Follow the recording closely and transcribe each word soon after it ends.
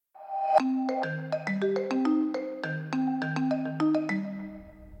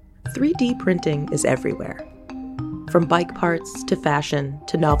"3D printing is everywhere. From bike parts to fashion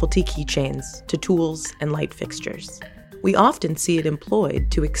to novelty keychains to tools and light fixtures. We often see it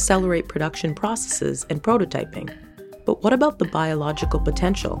employed to accelerate production processes and prototyping. But what about the biological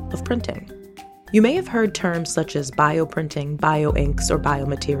potential of printing? You may have heard terms such as bioprinting, bioinks, or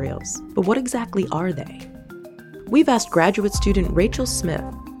biomaterials, but what exactly are they? We've asked graduate student Rachel Smith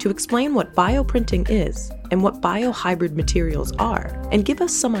to explain what bioprinting is and what biohybrid materials are, and give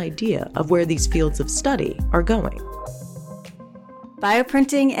us some idea of where these fields of study are going.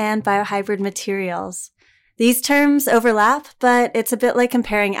 Bioprinting and biohybrid materials. These terms overlap, but it's a bit like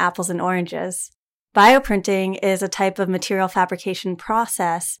comparing apples and oranges. Bioprinting is a type of material fabrication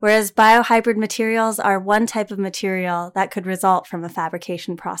process, whereas biohybrid materials are one type of material that could result from a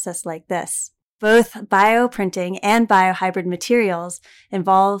fabrication process like this. Both bioprinting and biohybrid materials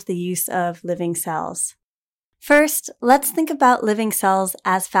involve the use of living cells. First, let's think about living cells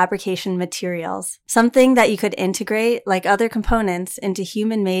as fabrication materials, something that you could integrate, like other components, into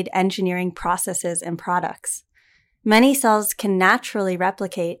human-made engineering processes and products. Many cells can naturally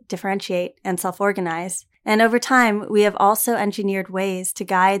replicate, differentiate, and self-organize, and over time, we have also engineered ways to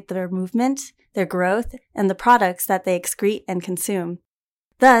guide their movement, their growth, and the products that they excrete and consume.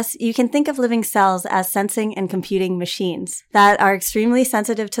 Thus, you can think of living cells as sensing and computing machines that are extremely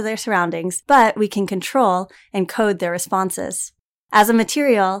sensitive to their surroundings, but we can control and code their responses. As a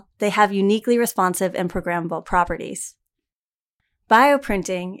material, they have uniquely responsive and programmable properties.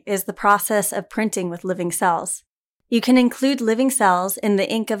 Bioprinting is the process of printing with living cells. You can include living cells in the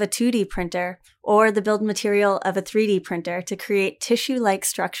ink of a 2D printer or the build material of a 3D printer to create tissue-like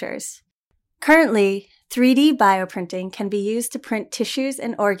structures. Currently, 3D bioprinting can be used to print tissues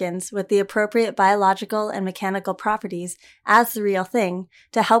and organs with the appropriate biological and mechanical properties as the real thing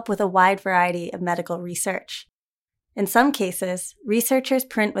to help with a wide variety of medical research. In some cases, researchers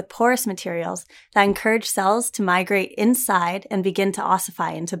print with porous materials that encourage cells to migrate inside and begin to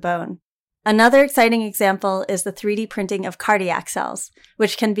ossify into bone. Another exciting example is the 3D printing of cardiac cells,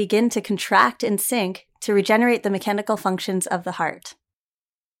 which can begin to contract and sink to regenerate the mechanical functions of the heart.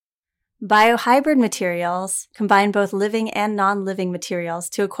 Biohybrid materials combine both living and non-living materials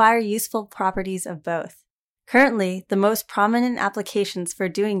to acquire useful properties of both. Currently, the most prominent applications for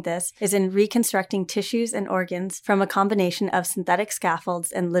doing this is in reconstructing tissues and organs from a combination of synthetic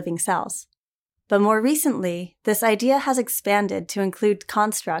scaffolds and living cells. But more recently, this idea has expanded to include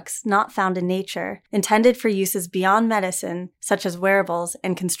constructs not found in nature, intended for uses beyond medicine, such as wearables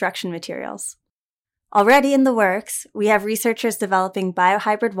and construction materials. Already in the works, we have researchers developing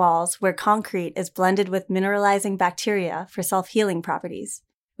biohybrid walls where concrete is blended with mineralizing bacteria for self-healing properties.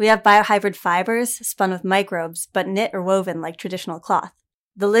 We have biohybrid fibers spun with microbes but knit or woven like traditional cloth.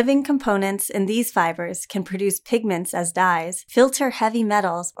 The living components in these fibers can produce pigments as dyes, filter heavy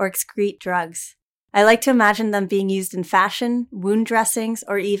metals, or excrete drugs. I like to imagine them being used in fashion, wound dressings,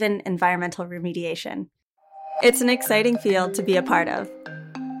 or even environmental remediation. It's an exciting field to be a part of.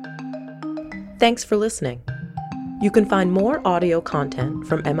 Thanks for listening. You can find more audio content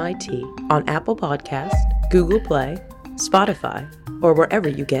from MIT on Apple Podcasts, Google Play, Spotify, or wherever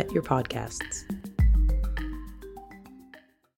you get your podcasts.